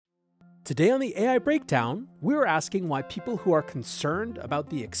Today on the AI Breakdown, we're asking why people who are concerned about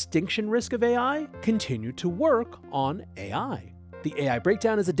the extinction risk of AI continue to work on AI. The AI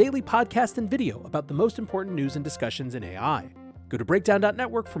Breakdown is a daily podcast and video about the most important news and discussions in AI. Go to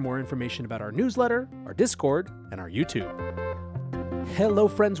breakdown.network for more information about our newsletter, our Discord, and our YouTube. Hello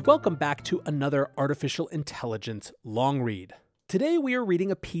friends, welcome back to another Artificial Intelligence long read. Today we are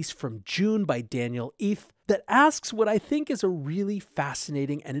reading a piece from June by Daniel Eath that asks what I think is a really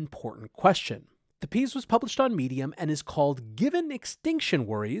fascinating and important question. The piece was published on Medium and is called "Given Extinction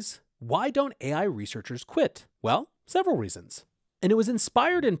Worries, Why Don't AI Researchers Quit?" Well, several reasons. And it was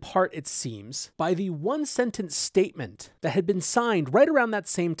inspired in part, it seems, by the one-sentence statement that had been signed right around that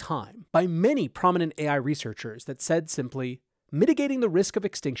same time by many prominent AI researchers that said simply, "Mitigating the risk of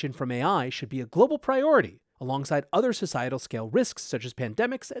extinction from AI should be a global priority, alongside other societal scale risks such as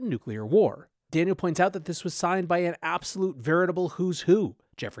pandemics and nuclear war." Daniel points out that this was signed by an absolute veritable who's who.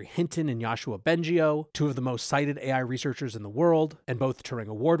 Geoffrey Hinton and Yoshua Bengio, two of the most cited AI researchers in the world, and both Turing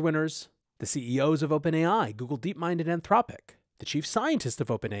Award winners. The CEOs of OpenAI, Google DeepMind and Anthropic. The chief scientist of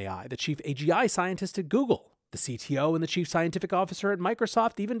OpenAI, the chief AGI scientist at Google. The CTO and the chief scientific officer at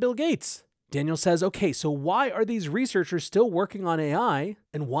Microsoft, even Bill Gates. Daniel says, okay, so why are these researchers still working on AI,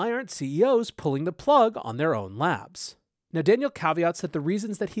 and why aren't CEOs pulling the plug on their own labs? Now, Daniel caveats that the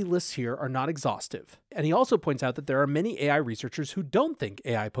reasons that he lists here are not exhaustive, and he also points out that there are many AI researchers who don't think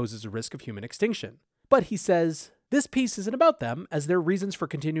AI poses a risk of human extinction. But he says, this piece isn't about them, as their reasons for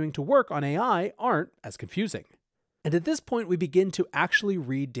continuing to work on AI aren't as confusing. And at this point, we begin to actually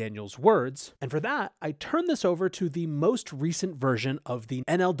read Daniel's words, and for that, I turn this over to the most recent version of the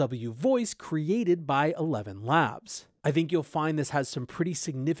NLW voice created by 11 Labs. I think you'll find this has some pretty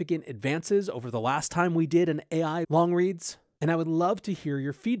significant advances over the last time we did an AI long reads, and I would love to hear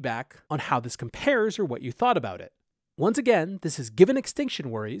your feedback on how this compares or what you thought about it. Once again, this is Given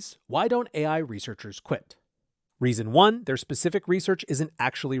Extinction Worries, Why Don't AI Researchers Quit? Reason 1, their specific research isn't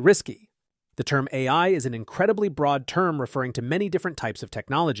actually risky. The term AI is an incredibly broad term referring to many different types of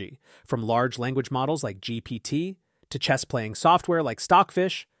technology, from large language models like GPT, to chess-playing software like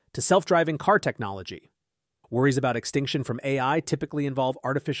Stockfish, to self-driving car technology. Worries about extinction from AI typically involve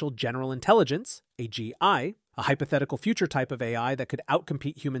artificial general intelligence, AGI, a hypothetical future type of AI that could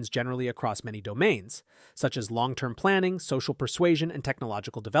outcompete humans generally across many domains, such as long-term planning, social persuasion, and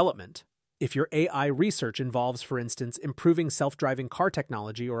technological development. If your AI research involves, for instance, improving self-driving car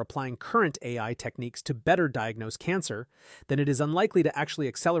technology or applying current AI techniques to better diagnose cancer, then it is unlikely to actually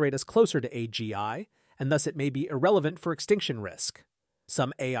accelerate us closer to AGI, and thus it may be irrelevant for extinction risk.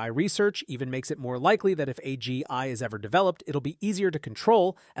 Some AI research even makes it more likely that if AGI is ever developed, it'll be easier to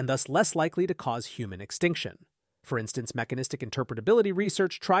control and thus less likely to cause human extinction. For instance, mechanistic interpretability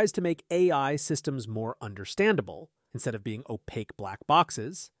research tries to make AI systems more understandable, instead of being opaque black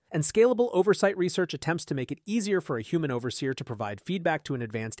boxes, and scalable oversight research attempts to make it easier for a human overseer to provide feedback to an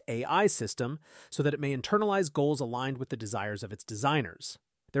advanced AI system so that it may internalize goals aligned with the desires of its designers.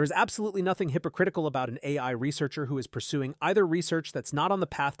 There is absolutely nothing hypocritical about an AI researcher who is pursuing either research that's not on the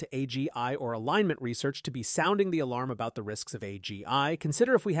path to AGI or alignment research to be sounding the alarm about the risks of AGI.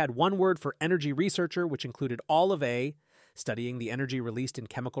 Consider if we had one word for energy researcher, which included all of A, studying the energy released in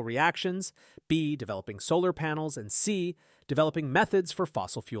chemical reactions, B, developing solar panels, and C, developing methods for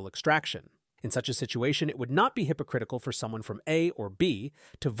fossil fuel extraction. In such a situation, it would not be hypocritical for someone from A or B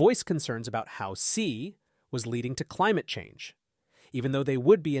to voice concerns about how C was leading to climate change, even though they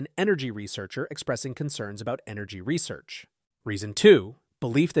would be an energy researcher expressing concerns about energy research. Reason 2,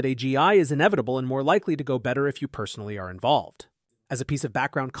 belief that AGI is inevitable and more likely to go better if you personally are involved. As a piece of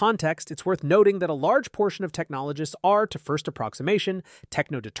background context, it's worth noting that a large portion of technologists are, to first approximation,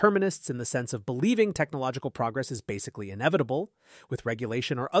 techno-determinists in the sense of believing technological progress is basically inevitable, with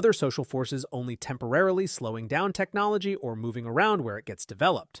regulation or other social forces only temporarily slowing down technology or moving around where it gets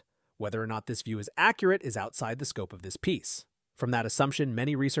developed. Whether or not this view is accurate is outside the scope of this piece. From that assumption,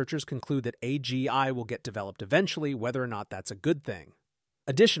 many researchers conclude that AGI will get developed eventually, whether or not that's a good thing.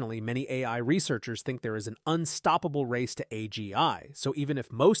 Additionally, many AI researchers think there is an unstoppable race to AGI, so even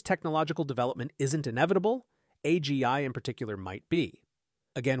if most technological development isn't inevitable, AGI in particular might be.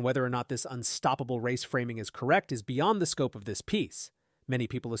 Again, whether or not this unstoppable race framing is correct is beyond the scope of this piece. Many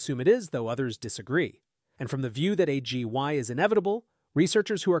people assume it is, though others disagree. And from the view that AGI is inevitable,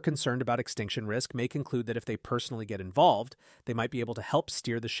 researchers who are concerned about extinction risk may conclude that if they personally get involved, they might be able to help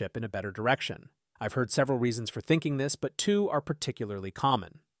steer the ship in a better direction. I've heard several reasons for thinking this, but two are particularly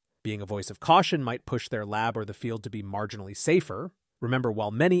common. Being a voice of caution might push their lab or the field to be marginally safer. Remember,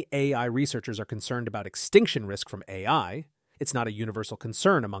 while many AI researchers are concerned about extinction risk from AI, it's not a universal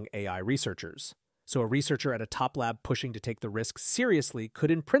concern among AI researchers. So a researcher at a top lab pushing to take the risk seriously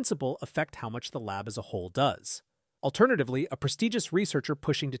could in principle affect how much the lab as a whole does. Alternatively, a prestigious researcher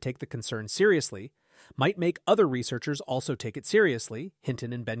pushing to take the concern seriously might make other researchers also take it seriously.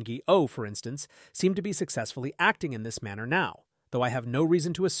 Hinton and Bengi O, for instance, seem to be successfully acting in this manner now, though I have no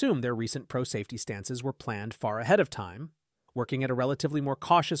reason to assume their recent pro-safety stances were planned far ahead of time. Working at a relatively more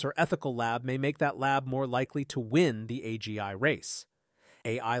cautious or ethical lab may make that lab more likely to win the AGI race.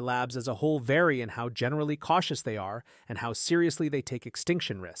 AI labs as a whole vary in how generally cautious they are and how seriously they take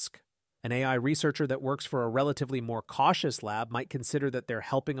extinction risk. An AI researcher that works for a relatively more cautious lab might consider that they're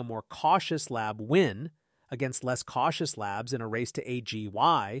helping a more cautious lab win against less cautious labs in a race to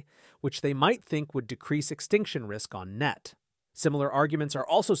AGI, which they might think would decrease extinction risk on net. Similar arguments are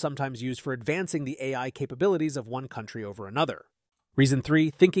also sometimes used for advancing the AI capabilities of one country over another. Reason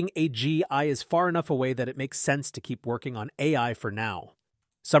 3, thinking AGI is far enough away that it makes sense to keep working on AI for now.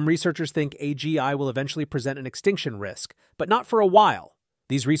 Some researchers think AGI will eventually present an extinction risk, but not for a while.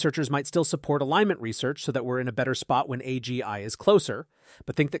 These researchers might still support alignment research so that we're in a better spot when AGI is closer,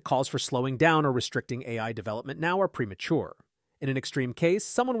 but think that calls for slowing down or restricting AI development now are premature. In an extreme case,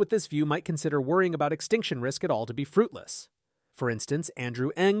 someone with this view might consider worrying about extinction risk at all to be fruitless. For instance,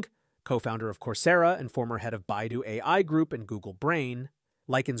 Andrew Ng, co-founder of Coursera and former head of Baidu AI Group and Google Brain,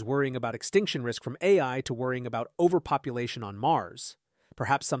 likens worrying about extinction risk from AI to worrying about overpopulation on Mars,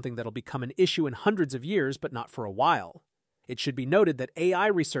 perhaps something that'll become an issue in hundreds of years but not for a while. It should be noted that AI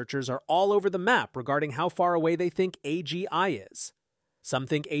researchers are all over the map regarding how far away they think AGI is. Some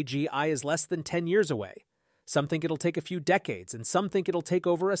think AGI is less than 10 years away. Some think it'll take a few decades, and some think it'll take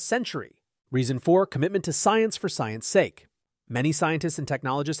over a century. Reason 4, commitment to science for science's sake. Many scientists and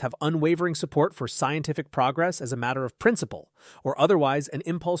technologists have unwavering support for scientific progress as a matter of principle, or otherwise an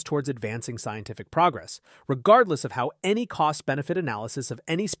impulse towards advancing scientific progress, regardless of how any cost-benefit analysis of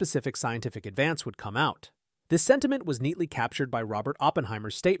any specific scientific advance would come out. This sentiment was neatly captured by Robert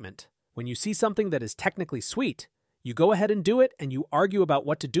Oppenheimer's statement, "When you see something that is technically sweet, you go ahead and do it, and you argue about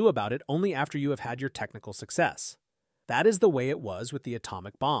what to do about it only after you have had your technical success." That is the way it was with the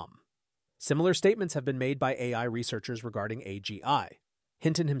atomic bomb. Similar statements have been made by AI researchers regarding AGI.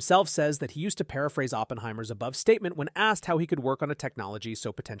 Hinton himself says that he used to paraphrase Oppenheimer's above statement when asked how he could work on a technology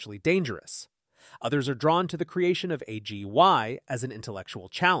so potentially dangerous. Others are drawn to the creation of AGY as an intellectual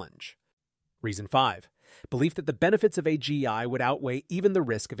challenge. Reason 5. Belief that the benefits of AGI would outweigh even the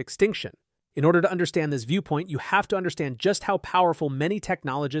risk of extinction. In order to understand this viewpoint, you have to understand just how powerful many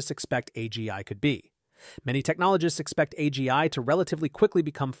technologists expect AGI could be. Many technologists expect AGI to relatively quickly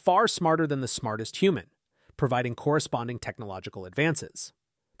become far smarter than the smartest human, providing corresponding technological advances.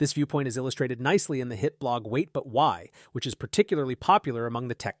 This viewpoint is illustrated nicely in the hit blog Wait But Why, which is particularly popular among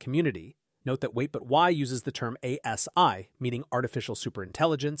the tech community. Note that Wait But Why uses the term ASI, meaning artificial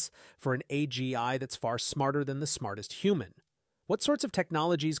superintelligence, for an AGI that's far smarter than the smartest human. What sorts of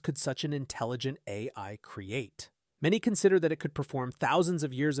technologies could such an intelligent AI create? Many consider that it could perform thousands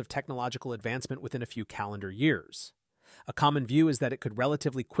of years of technological advancement within a few calendar years. A common view is that it could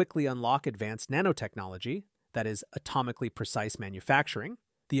relatively quickly unlock advanced nanotechnology, that is, atomically precise manufacturing,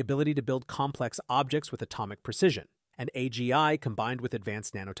 the ability to build complex objects with atomic precision. And AGI, combined with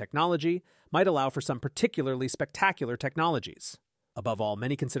advanced nanotechnology, might allow for some particularly spectacular technologies. Above all,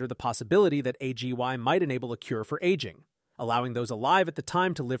 many consider the possibility that AGI might enable a cure for aging, allowing those alive at the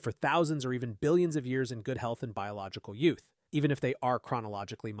time to live for thousands or even billions of years in good health and biological youth, even if they are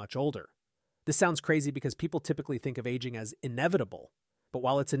chronologically much older. This sounds crazy because people typically think of aging as inevitable. But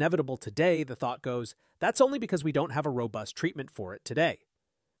while it's inevitable today, the thought goes, that's only because we don't have a robust treatment for it today.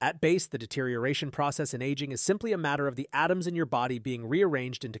 At base, the deterioration process in aging is simply a matter of the atoms in your body being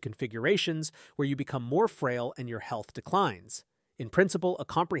rearranged into configurations where you become more frail and your health declines. In principle, a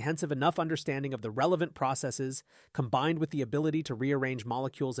comprehensive enough understanding of the relevant processes, combined with the ability to rearrange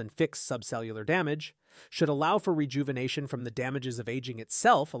molecules and fix subcellular damage, should allow for rejuvenation from the damages of aging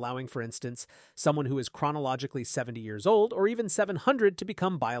itself, allowing, for instance, someone who is chronologically 70 years old or even 700 to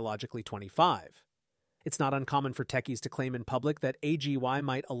become biologically 25. It's not uncommon for techies to claim in public that AGI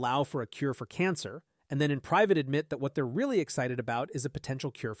might allow for a cure for cancer, and then in private admit that what they're really excited about is a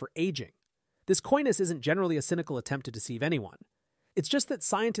potential cure for aging. This coyness isn't generally a cynical attempt to deceive anyone. It's just that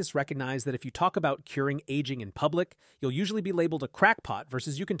scientists recognize that if you talk about curing aging in public, you'll usually be labeled a crackpot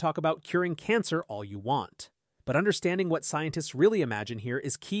versus you can talk about curing cancer all you want. But understanding what scientists really imagine here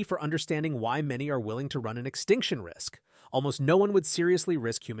is key for understanding why many are willing to run an extinction risk. Almost no one would seriously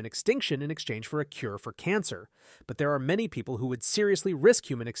risk human extinction in exchange for a cure for cancer, but there are many people who would seriously risk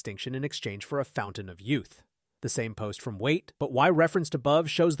human extinction in exchange for a fountain of youth. The same post from Wait But Why referenced above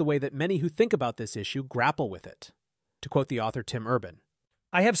shows the way that many who think about this issue grapple with it. To quote the author Tim Urban,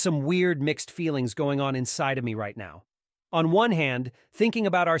 I have some weird mixed feelings going on inside of me right now. On one hand, thinking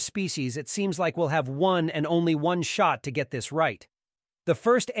about our species, it seems like we'll have one and only one shot to get this right. The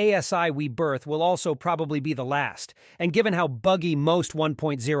first ASI we birth will also probably be the last, and given how buggy most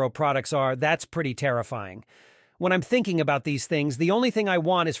 1.0 products are, that's pretty terrifying. When I'm thinking about these things, the only thing I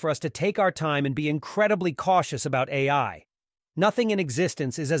want is for us to take our time and be incredibly cautious about AI. Nothing in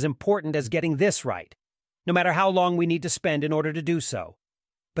existence is as important as getting this right, no matter how long we need to spend in order to do so.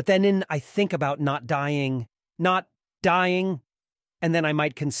 But then I think about not dying, and then I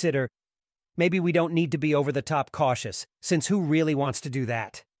might consider, maybe we don't need to be over-the-top cautious, since who really wants to do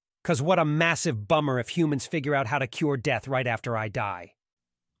that? 'Cause what a massive bummer if humans figure out how to cure death right after I die.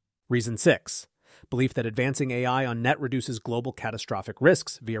 Reason 6. Belief that advancing AI on net reduces global catastrophic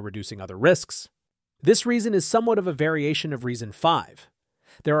risks via reducing other risks. This reason is somewhat of a variation of reason 5.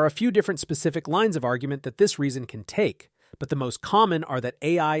 There are a few different specific lines of argument that this reason can take, but the most common are that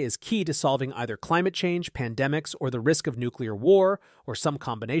AI is key to solving either climate change, pandemics, or the risk of nuclear war, or some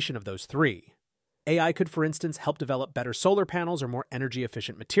combination of those three. AI could, for instance, help develop better solar panels or more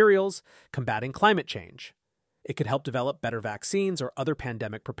energy-efficient materials, combating climate change. It could help develop better vaccines or other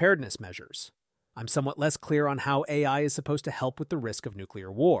pandemic preparedness measures. I'm somewhat less clear on how AI is supposed to help with the risk of nuclear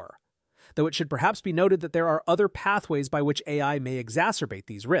war, though it should perhaps be noted that there are other pathways by which AI may exacerbate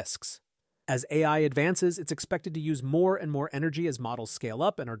these risks. As AI advances, it's expected to use more and more energy as models scale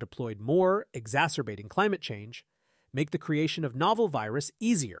up and are deployed more, exacerbating climate change, make the creation of novel virus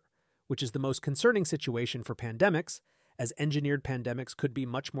easier, which is the most concerning situation for pandemics, as engineered pandemics could be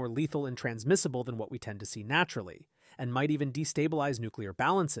much more lethal and transmissible than what we tend to see naturally, and might even destabilize nuclear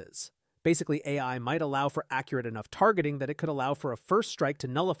balances. Basically, AI might allow for accurate enough targeting that it could allow for a first strike to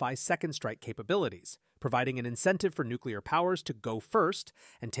nullify second strike capabilities, providing an incentive for nuclear powers to go first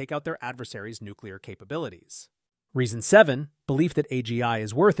and take out their adversaries' nuclear capabilities. Reason 7. Belief that AGI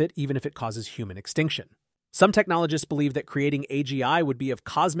is worth it even if it causes human extinction. Some technologists believe that creating AGI would be of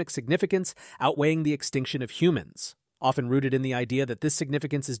cosmic significance, outweighing the extinction of humans, often rooted in the idea that this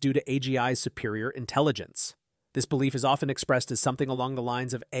significance is due to AGI's superior intelligence. This belief is often expressed as something along the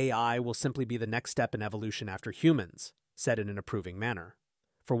lines of AI will simply be the next step in evolution after humans, said in an approving manner.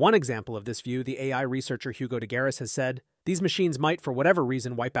 For one example of this view, the AI researcher Hugo de Garis has said, "These machines might, for whatever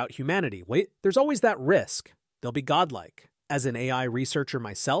reason, wipe out humanity. Wait, there's always that risk. They'll be godlike. As an AI researcher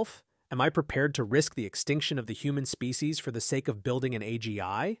myself, am I prepared to risk the extinction of the human species for the sake of building an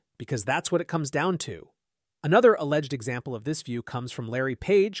AGI? Because that's what it comes down to." Another alleged example of this view comes from Larry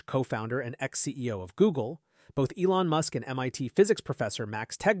Page, co-founder and ex-CEO of Google. Both Elon Musk and MIT physics professor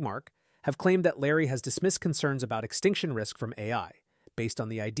Max Tegmark have claimed that Larry has dismissed concerns about extinction risk from AI, based on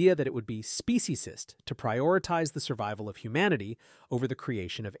the idea that it would be speciesist to prioritize the survival of humanity over the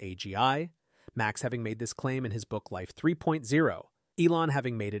creation of AGI, Max having made this claim in his book Life 3.0, Elon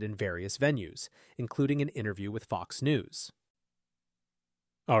having made it in various venues, including an interview with Fox News.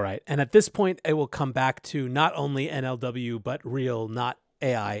 All right, and at this point, I will come back to not only NLW, but real, not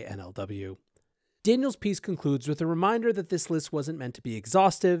AI NLW. Daniel's piece concludes with a reminder that this list wasn't meant to be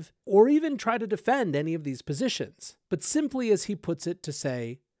exhaustive or even try to defend any of these positions, but simply, as he puts it, to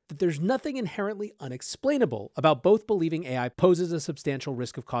say that there's nothing inherently unexplainable about both believing AI poses a substantial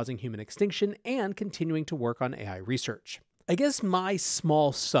risk of causing human extinction and continuing to work on AI research. I guess my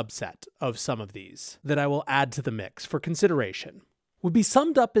small subset of some of these that I will add to the mix for consideration would be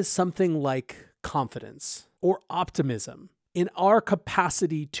summed up as something like confidence or optimism in our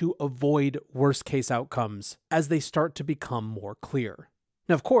capacity to avoid worst-case outcomes as they start to become more clear.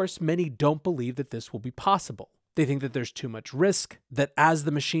 Now, of course, many don't believe that this will be possible. They think that there's too much risk, that as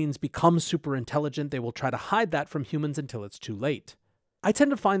the machines become super intelligent, they will try to hide that from humans until it's too late. I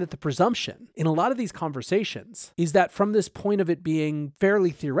tend to find that the presumption in a lot of these conversations is that from this point of it being fairly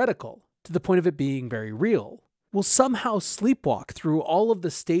theoretical to the point of it being very real, we'll somehow sleepwalk through all of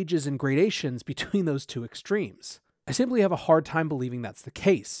the stages and gradations between those two extremes. I simply have a hard time believing that's the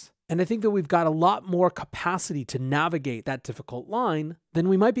case. And I think that we've got a lot more capacity to navigate that difficult line than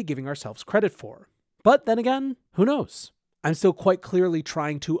we might be giving ourselves credit for. But then again, who knows? I'm still quite clearly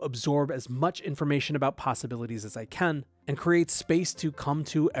trying to absorb as much information about possibilities as I can and create space to come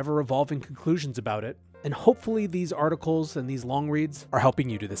to ever-evolving conclusions about it. And hopefully these articles and these long reads are helping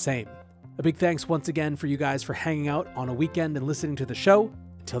you do the same. A big thanks once again for you guys for hanging out on a weekend and listening to the show.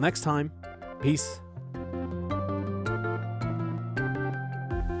 Until next time, peace.